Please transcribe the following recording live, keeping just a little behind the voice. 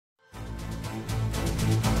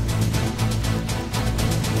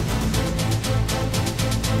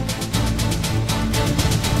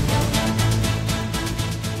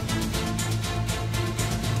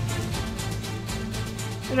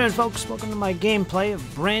Afternoon, folks. Welcome to my gameplay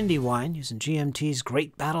of Brandywine using GMT's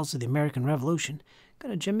Great Battles of the American Revolution.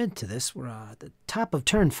 Gonna jump into this. We're at the top of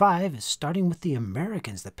turn 5 is starting with the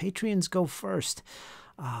Americans. The Patriots go first.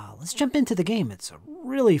 Let's jump into the game. It's a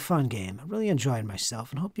really fun game. I really enjoyed myself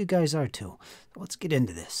and hope you guys are too. So let's get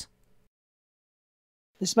into this.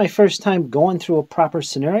 This is my first time going through a proper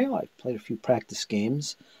scenario. I've played a few practice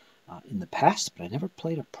games in the past, but I never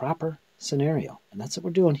played a proper scenario, and that's what we're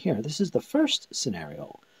doing here. This is the first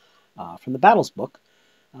scenario from the Battles book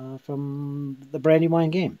from the Brandywine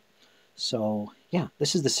game. So yeah,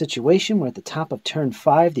 this is the situation. We're at the top of turn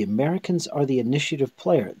 5. The Americans are the initiative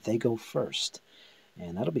player. They go first,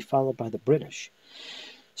 and that'll be followed by the British.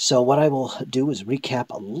 So what I will do is recap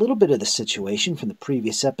a little bit of the situation from the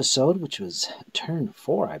previous episode, which was turn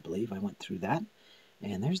 4, I believe. I went through that,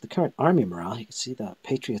 and there's the current army morale. You can see the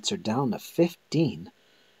Patriots are down to 15.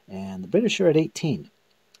 And the British are at 18.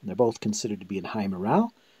 They're both considered to be in high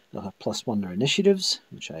morale. They'll have +1 their initiatives,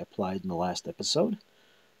 which I applied in the last episode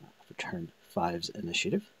for turn 5's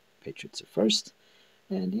initiative. Patriots are first.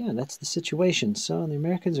 And yeah, that's the situation. So the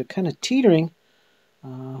Americans are kind of teetering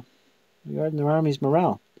regarding their army's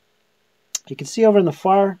morale. You can see over in the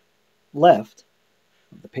far left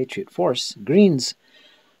of the Patriot force, Green's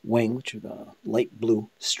wing, which are the light blue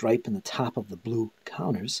stripe in the top of the blue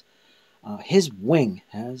counters, his wing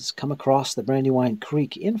has come across the Brandywine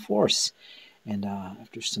Creek in force, and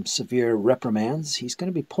after some severe reprimands, he's going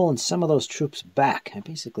to be pulling some of those troops back. I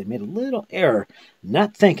basically made a little error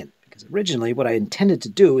not thinking, because originally what I intended to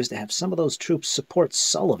do is to have some of those troops support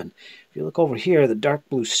Sullivan. If you look over here, the dark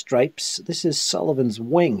blue stripes, this is Sullivan's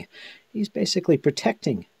wing. He's basically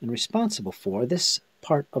protecting and responsible for this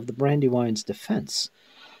part of the Brandywine's defense.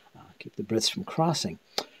 Keep the Brits from crossing.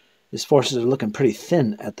 His forces are looking pretty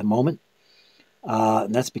thin at the moment.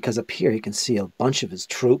 And that's because up here you can see a bunch of his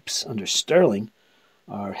troops under Sterling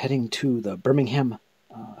are heading to the Birmingham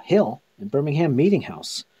Hill and Birmingham Meeting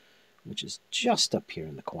House, which is just up here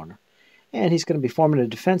in the corner. And he's going to be forming a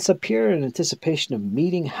defense up here in anticipation of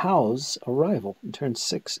Meeting Howe's arrival in turns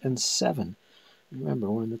 6 and 7. Remember,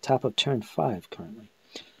 we're in the top of turn 5 currently.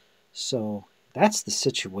 So that's the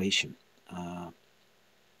situation.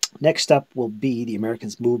 Next up will be the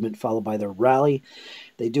Americans' movement, followed by their rally.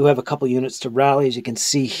 They do have a couple units to rally, as you can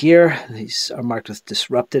see here. These are marked with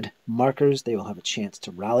disrupted markers. They will have a chance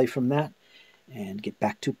to rally from that and get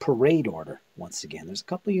back to parade order once again. There's a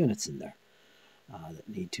couple units in there that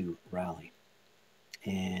need to rally.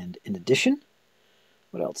 And in addition,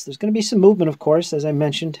 what else? There's going to be some movement, of course. As I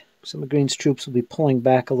mentioned, some of Green's troops will be pulling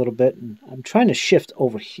back a little bit, and I'm trying to shift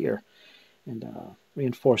over here and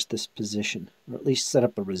reinforce this position, or at least set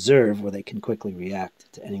up a reserve where they can quickly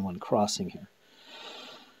react to anyone crossing here.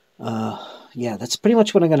 Yeah, that's pretty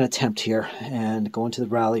much what I'm going to attempt here, and go into the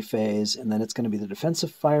rally phase, and then it's going to be the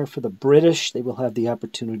defensive fire for the British. They will have the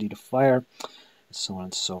opportunity to fire, and so on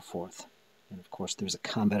and so forth. And of course, there's a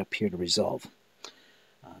combat up here to resolve.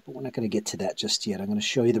 But we're not going to get to that just yet. I'm going to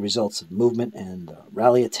show you the results of movement and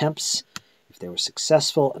rally attempts, if they were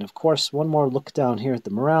successful, and of course one more look down here at the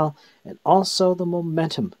morale and also the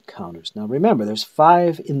momentum counters. Now remember, there's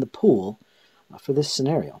 5 in the pool for this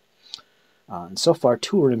scenario, and so far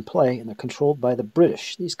 2 are in play, and they're controlled by the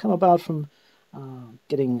British. These come about from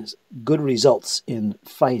getting good results in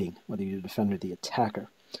fighting, whether you're the defender or the attacker.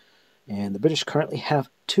 And the British currently have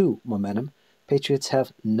 2 momentum. Patriots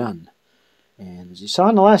have none. And as you saw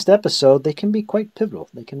in the last episode, they can be quite pivotal.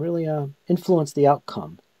 They can really influence the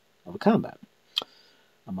outcome of a combat,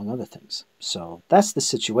 among other things. So that's the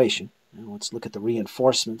situation. Now let's look at the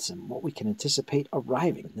reinforcements and what we can anticipate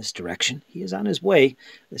arriving in this direction. He is on his way.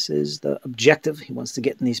 This is the objective. He wants to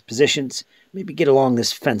get in these positions, maybe get along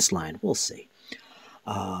this fence line. We'll see.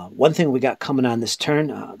 One thing we got coming on this turn,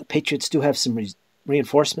 the Patriots do have some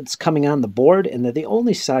reinforcements coming on the board, and they're the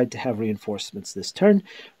only side to have reinforcements this turn,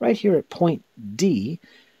 right here at point D,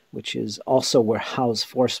 which is also where Howe's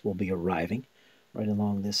force will be arriving, right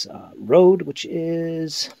along this road, which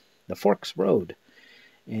is the Forks Road.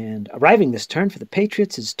 And arriving this turn for the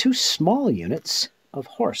Patriots is 2 small units of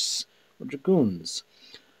horse, or dragoons.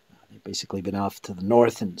 They've basically been off to the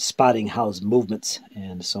north and spotting Howe's movements,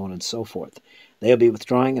 and so on and so forth. They'll be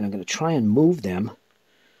withdrawing, and I'm going to try and move them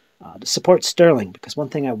to support Sterling, because one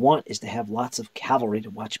thing I want is to have lots of cavalry to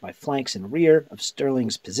watch my flanks and rear of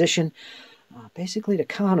Sterling's position, basically to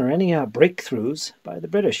counter any breakthroughs by the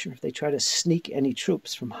British, or if they try to sneak any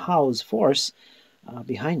troops from Howe's force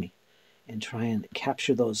behind me, and try and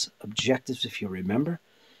capture those objectives. If you remember,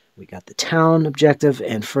 we got the town objective,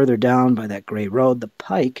 and further down by that gray road, the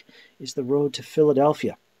pike, is the road to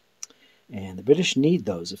Philadelphia. And the British need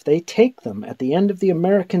those. If they take them at the end of the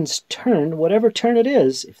Americans' turn, whatever turn it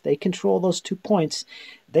is, if they control those 2 points,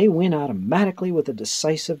 they win automatically with a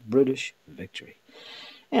decisive British victory.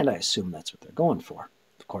 And I assume that's what they're going for.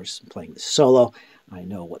 Of course, I'm playing this solo. I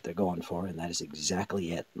know what they're going for, and that is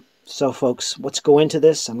exactly it. So, folks, let's go into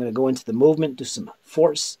this. I'm going to go into the movement, do some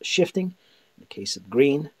force shifting in the case of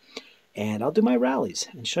green, and I'll do my rallies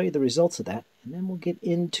and show you the results of that. And then we'll get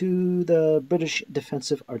into the British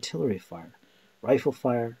defensive artillery fire, rifle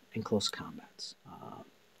fire, and close combats.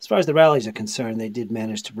 As far as the rallies are concerned, they did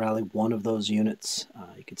manage to rally one of those units.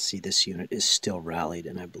 You can see this unit is still rallied,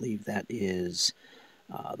 and I believe that is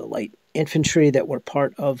the light infantry that were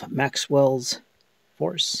part of Maxwell's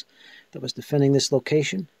force that was defending this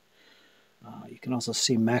location. You can also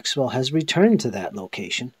see Maxwell has returned to that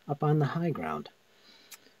location up on the high ground.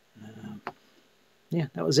 Yeah,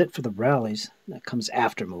 that was it for the rallies. That comes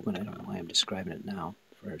after movement. I don't know why I'm describing it now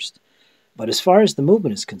first. But as far as the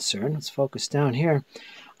movement is concerned, let's focus down here.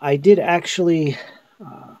 I did actually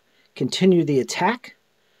continue the attack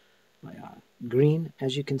by green,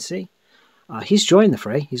 as you can see. He's joined the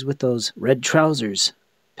fray. He's with those red trousers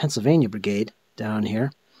Pennsylvania Brigade down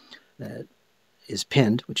here that is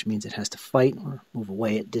pinned, which means it has to fight or move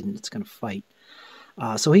away. It didn't. It's going to fight.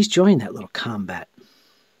 So he's joined that little combat.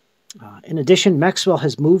 In addition, Maxwell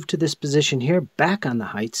has moved to this position here, back on the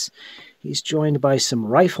heights. He's joined by some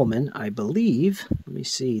riflemen, I believe. Let me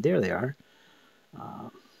see. There they are.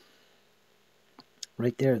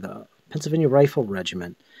 Right there, the Pennsylvania Rifle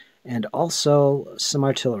Regiment, and also some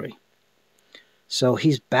artillery. So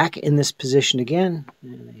he's back in this position again.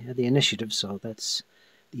 And they had the initiative, so that's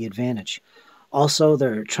the advantage. Also,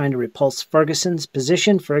 they're trying to repulse Ferguson's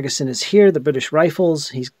position. Ferguson is here, the British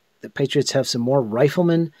Rifles. The Patriots have some more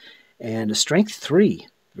riflemen and a Strength 3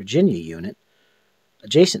 Virginia unit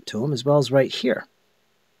adjacent to him, as well as right here.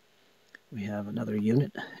 We have another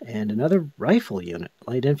unit and another rifle unit,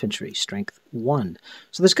 light infantry, Strength 1.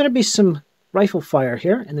 So there's going to be some rifle fire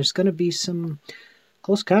here, and there's going to be some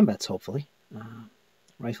close combats, hopefully.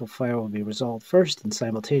 Rifle fire will be resolved first and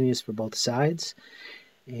simultaneous for both sides,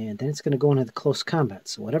 and then it's going to go into the close combat.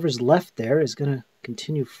 So whatever's left there is going to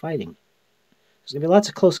continue fighting. There's going to be lots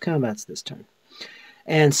of close combats this turn.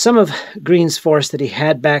 And some of Green's force that he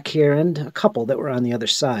had back here, and a couple that were on the other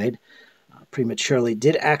side, prematurely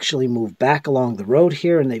did actually move back along the road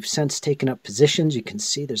here, and they've since taken up positions. You can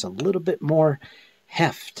see there's a little bit more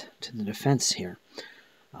heft to the defense here,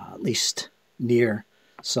 at least near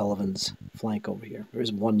Sullivan's flank over here. There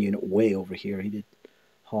is one unit way over here. He did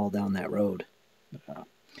haul down that road.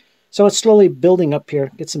 So it's slowly building up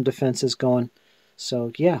here, get some defenses going.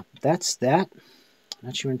 So yeah, that's that.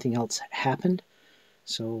 Not sure anything else happened.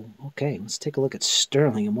 So, okay, let's take a look at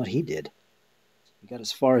Sterling and what he did. We got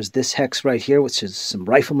as far as this hex right here, which is some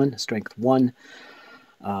riflemen, Strength 1.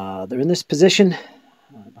 They're in this position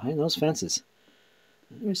behind those fences.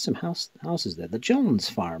 There's some houses there. The Jones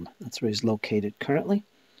farm, that's where he's located currently.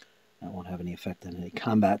 That won't have any effect on any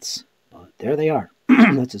combats, but there they are.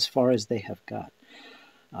 That's as far as they have got.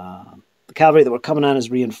 The cavalry that were coming on as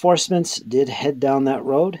reinforcements did head down that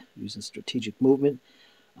road using strategic movement.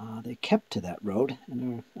 They kept to that road,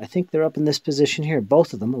 and I think they're up in this position here,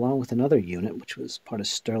 both of them, along with another unit, which was part of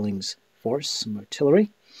Sterling's force, some artillery.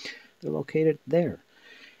 They're located there.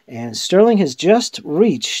 And Sterling has just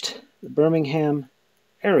reached the Birmingham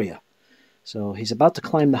area. So he's about to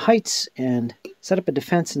climb the heights and set up a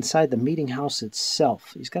defense inside the meeting house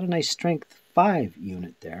itself. He's got a nice Strength 5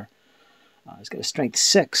 unit there. He's got a Strength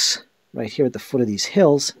 6 right here at the foot of these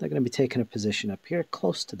hills. They're going to be taking a position up here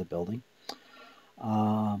close to the building.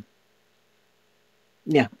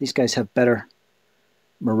 Yeah, these guys have better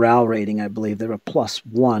morale rating, I believe. They're a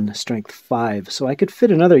 +1, Strength 5. So I could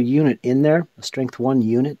fit another unit in there, a Strength 1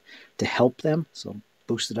 unit, to help them. So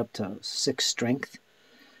boost it up to 6 strength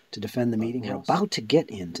to defend the meeting house. We're about to get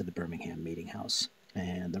into the Birmingham meeting house.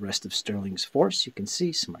 And the rest of Sterling's force, you can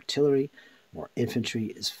see some artillery, more infantry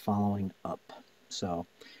is following up. So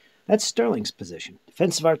that's Sterling's position.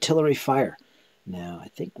 Defensive artillery fire. Now, I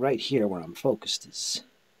think right here where I'm focused is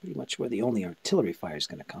pretty much where the only artillery fire is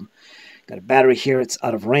going to come. Got a battery here. It's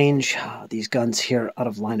out of range. These guns here out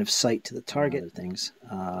of line of sight to the target. Other things.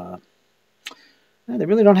 They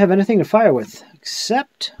really don't have anything to fire with,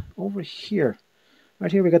 except over here.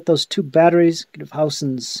 Right here we got those 2 batteries.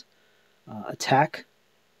 Gidhausen's attack.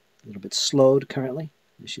 A little bit slowed currently.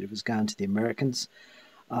 Initiative has gone to the Americans.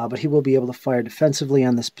 But he will be able to fire defensively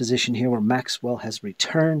on this position here where Maxwell has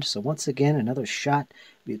returned. So once again, another shot.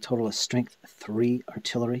 Be a total of Strength 3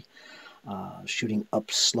 artillery. Shooting up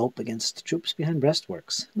slope against troops behind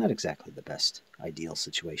breastworks. Not exactly the best ideal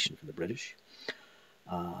situation for the British.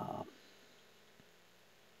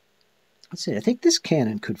 let's see, I think this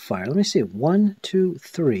cannon could fire. Let me see, 1, 2,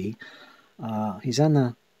 3. He's on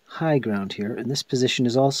the high ground here, and this position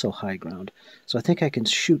is also high ground. So I think I can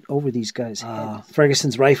shoot over these guys' heads.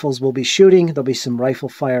 Ferguson's rifles will be shooting. There'll be some rifle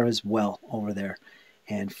fire as well over there.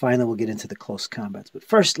 And finally, we'll get into the close combats. But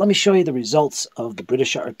first, let me show you the results of the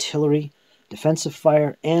British artillery, defensive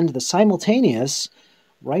fire, and the simultaneous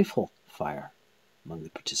rifle fire among the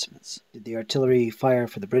participants. Did the artillery fire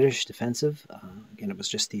for the British defensive? Again, it was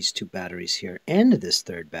just these 2 batteries here and this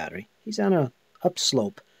 3rd battery. He's on a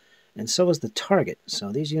upslope, and so is the target.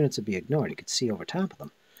 So these units would be ignored. You could see over top of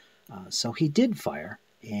them. So he did fire,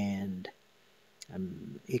 and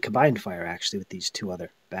he combined fire actually with these 2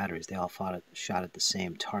 other batteries. They all shot at the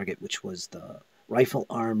same target, which was the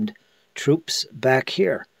rifle-armed troops back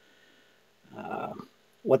here.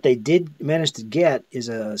 What they did manage to get is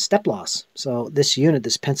a step loss. So this unit,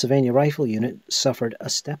 this Pennsylvania rifle unit, suffered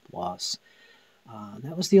a step loss.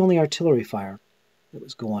 That was the only artillery fire that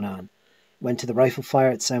was going on. Went to the rifle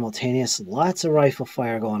fire at simultaneous. Lots of rifle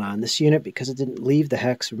fire going on. This unit, because it didn't leave the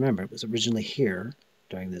hex, remember, it was originally here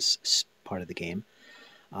during this part of the game.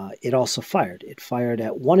 It also fired. It fired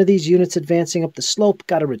at one of these units advancing up the slope,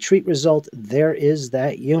 got a retreat result. There is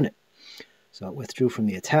that unit. So it withdrew from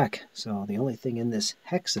the attack. So the only thing in this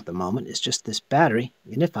hex at the moment is just this battery,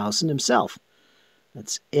 Nifhausen himself.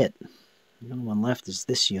 That's it. The only one left is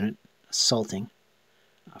this unit assaulting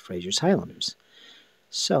Fraser's Highlanders.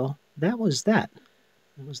 So that was that.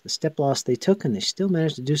 That was the step loss they took, and they still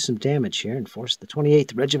managed to do some damage here and forced the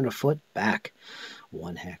 28th Regiment of Foot back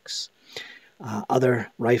 1 hex.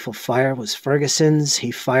 Other rifle fire was Ferguson's.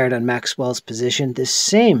 He fired on Maxwell's position, this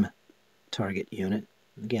same target unit.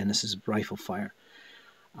 Again, this is rifle fire.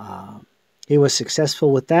 He was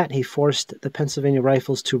successful with that. He forced the Pennsylvania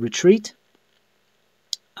Rifles to retreat.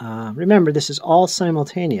 Remember, this is all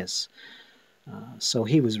simultaneous. So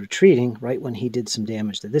he was retreating right when he did some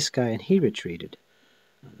damage to this guy, and he retreated.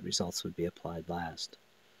 The results would be applied last.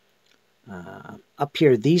 Up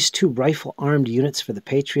here, these 2 rifle-armed units for the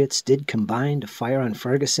Patriots did combine to fire on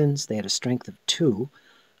Ferguson's. They had a strength of 2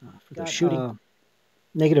 for their shooting.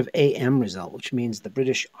 Negative AM result, which means the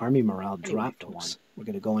British Army morale dropped to 1. We're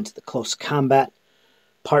going to go into the close combat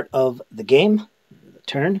part of the game, the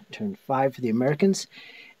turn 5 for the Americans.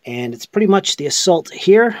 And it's pretty much the assault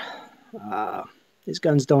here. These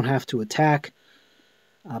guns don't have to attack,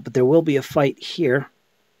 but there will be a fight here.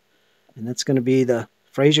 And that's going to be the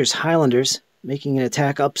Fraser's Highlanders making an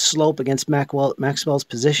attack upslope against Maxwell's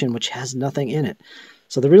position, which has nothing in it.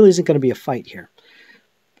 So there really isn't going to be a fight here.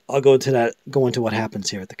 I'll go into what happens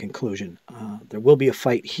here at the conclusion. There will be a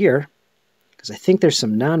fight here, because I think there's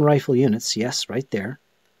some non-rifle units. Yes, right there.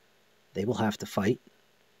 They will have to fight.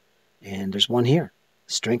 And there's one here.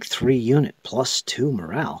 Strength 3 unit, plus 2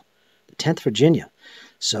 morale. The 10th Virginia.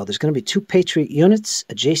 So there's going to be 2 Patriot units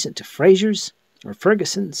adjacent to Fraser's, or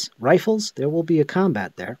Ferguson's, rifles. There will be a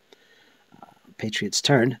combat there. Patriots'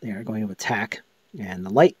 turn. They are going to attack. And the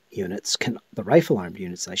light units, the rifle-armed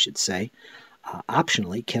units, I should say,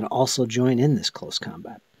 optionally, can also join in this close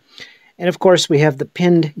combat. And of course, we have the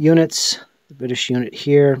pinned units, the British unit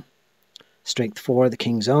here, strength 4, the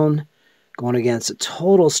King's Own, going against a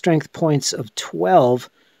total strength points of 12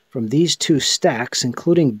 from these 2 stacks,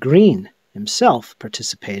 including Green himself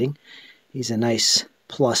participating. He's a nice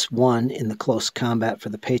 +1 in the close combat for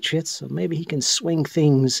the Patriots, so maybe he can swing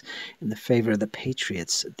things in the favor of the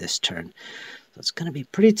Patriots this turn. So it's going to be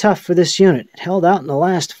pretty tough for this unit. It held out in the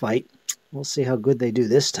last fight. We'll see how good they do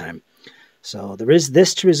this time. So there is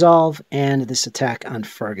this to resolve and this attack on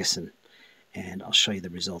Ferguson. And I'll show you the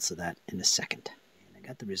results of that in a second. And I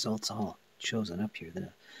got the results all chosen up here.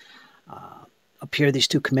 Up here, these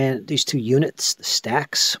two units, the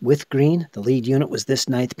stacks with Green. The lead unit was this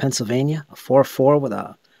 9th Pennsylvania, a 4-4 with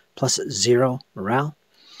a +0 morale.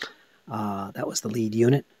 That was the lead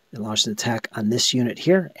unit. They launched an attack on this unit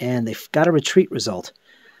here, and they've got a retreat result.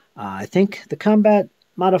 I think the combat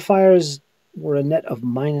modifiers were a net of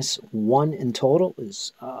 -1 in total. It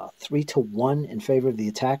was 3-1 in favor of the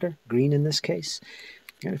attacker, Green in this case.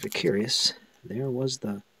 And if you're curious, there was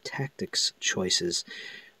the tactics choices,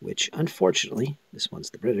 which unfortunately, this one's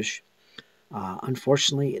the British,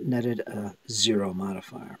 unfortunately it netted a 0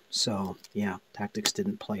 modifier. So yeah, tactics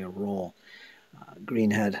didn't play a role.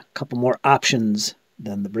 Green had a couple more options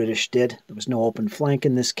than the British did. There was no open flank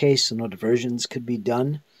in this case, so no diversions could be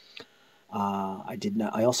done.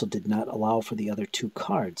 I also did not allow for the other 2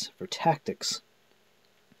 cards for tactics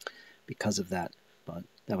because of that, but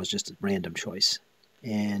that was just a random choice.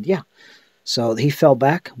 And yeah, so he fell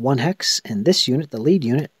back 1 hex, and this unit, the lead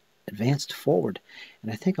unit, advanced forward.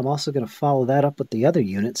 And I think I'm also going to follow that up with the other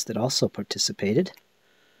units that also participated.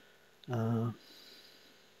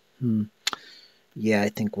 Yeah, I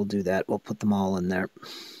think we'll do that. We'll put them all in there.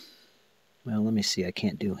 Well, let me see. I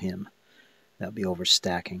can't do him. That'll be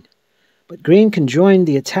overstacking. But green can join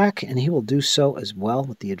the attack, and he will do so as well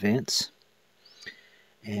with the advance.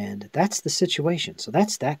 And that's the situation. So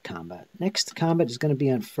that's that combat. Next combat is going to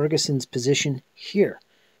be on Ferguson's position here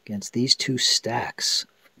against these two stacks.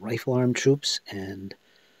 Rifle armed troops and,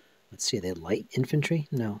 let's see, are they light infantry?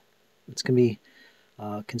 No. It's going to be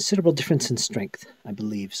a considerable difference in strength, I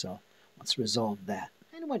believe. So let's resolve that.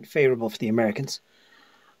 And it went favorable for the Americans.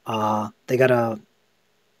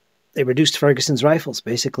 They reduced Ferguson's rifles.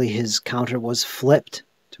 Basically, his counter was flipped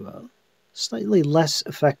to a slightly less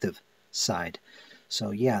effective side.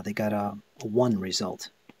 So, yeah, they got a 1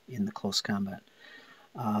 result in the close combat.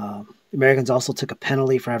 The Americans also took a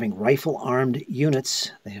penalty for having rifle-armed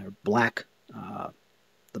units. They are black.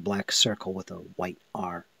 The black circle with a white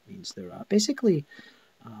R means they're basically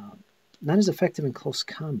not as effective in close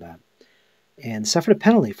combat. And suffered a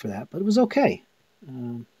penalty for that, but it was okay.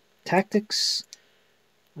 Tactics,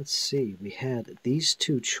 let's see. We had these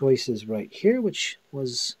two choices right here, which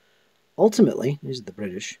was ultimately, these are the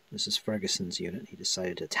British. This is Ferguson's unit. He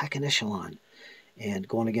decided to attack an echelon. And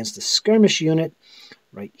going against the skirmish unit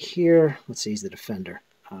right here, let's see, he's the defender.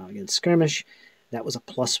 Against skirmish, that was a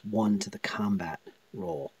 +1 to the combat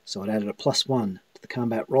roll. So it added a +1 to the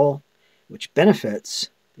combat roll, which benefits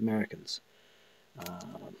the Americans.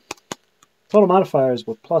 Total modifiers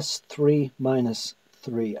were +3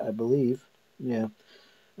 -3, I believe. Yeah,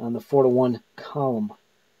 on the 4-to-1 column.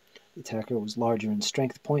 The attacker was larger in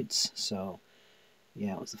strength points, so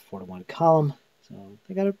yeah, it was the 4-to-1 column. So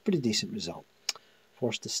they got a pretty decent result.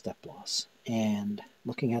 Forced a step loss. And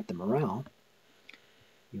looking at the morale,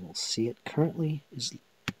 you will see it currently is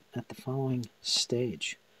at the following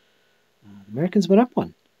stage. The Americans went up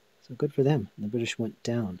 1, so good for them. And the British went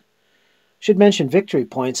down. Should mention victory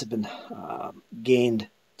points have been gained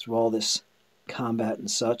through all this combat and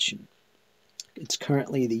such. And it's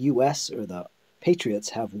currently the U.S. or the Patriots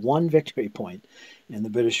have 1 victory point, and the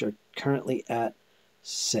British are currently at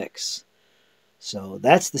 6. So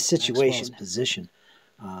that's the situation. Position.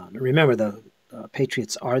 Remember, the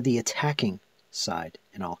Patriots are the attacking side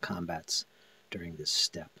in all combats during this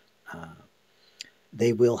step.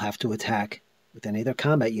 They will have to attack with any of their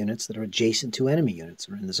combat units that are adjacent to enemy units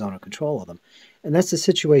or in the zone of control of them. And that's the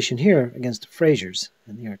situation here against Fraser's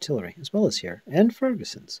and the artillery, as well as here, and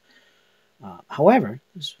Ferguson's. However,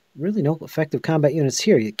 there's really no effective combat units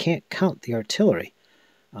here. You can't count the artillery.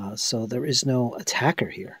 So there is no attacker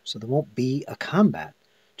here. So there won't be a combat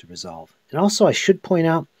to resolve. And also, I should point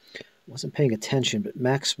out, I wasn't paying attention, but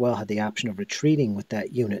Maxwell had the option of retreating with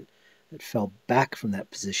that unit that fell back from that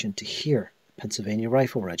position to here, the Pennsylvania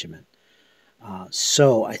Rifle Regiment.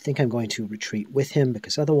 So I think I'm going to retreat with him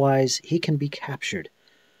because otherwise he can be captured,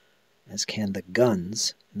 as can the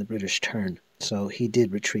guns in the British turn. So he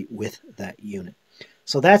did retreat with that unit.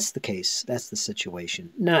 So that's the case. That's the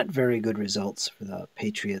situation. Not very good results for the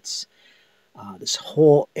Patriots. This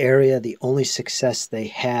whole area, the only success they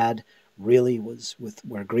had really was with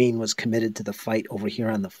where Green was committed to the fight over here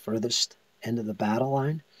on the furthest end of the battle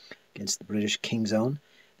line against the British King Zone.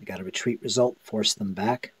 They got a retreat result, forced them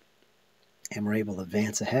back, and were able to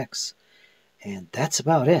advance a hex. And that's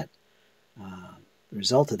about it. The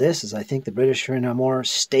result of this is I think the British are in a more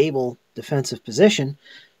stable defensive position.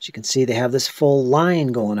 As you can see, they have this full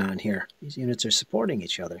line going on here. These units are supporting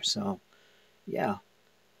each other. So, yeah.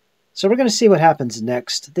 So we're going to see what happens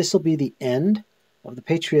next. This will be the end of the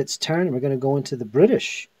Patriots' turn. And we're going to go into the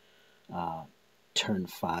British turn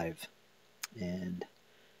 5. And,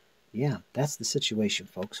 yeah, that's the situation,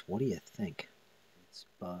 folks. What do you think?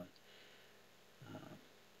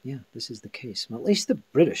 Yeah, this is the case. Well, at least the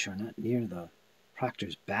British are not near the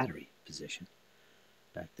Proctor's Battery position.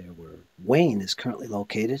 Back there where Wayne is currently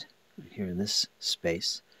located, right here in this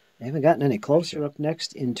space. They haven't gotten any closer. Up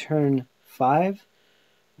next in turn 5.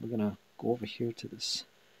 We're going to go over here to this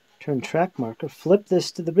turn track marker, flip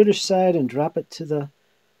this to the British side, and drop it to the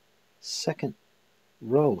second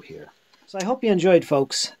row here. So I hope you enjoyed,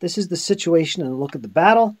 folks. This is the situation and a look at the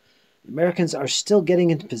battle. The Americans are still getting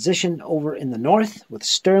into position over in the north with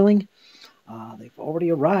Sterling. They've already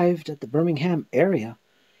arrived at the Birmingham area.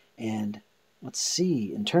 And let's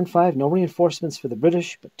see, in turn 5, no reinforcements for the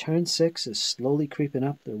British, but turn 6 is slowly creeping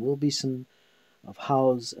up. There will be some of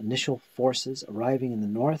Howe's initial forces arriving in the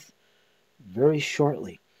north very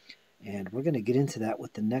shortly. And we're going to get into that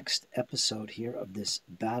with the next episode here of this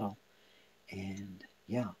battle. And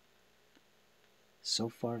yeah, so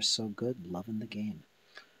far so good. Loving the game.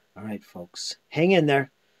 All right, folks, hang in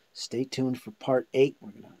there. Stay tuned for part 8.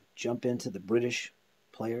 We're going to jump into the British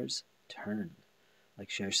players' turn. Like,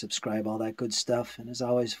 share, subscribe, all that good stuff. And as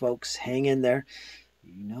always, folks, hang in there.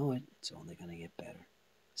 You know it. It's only going to get better.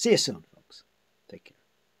 See you soon, folks. Take care.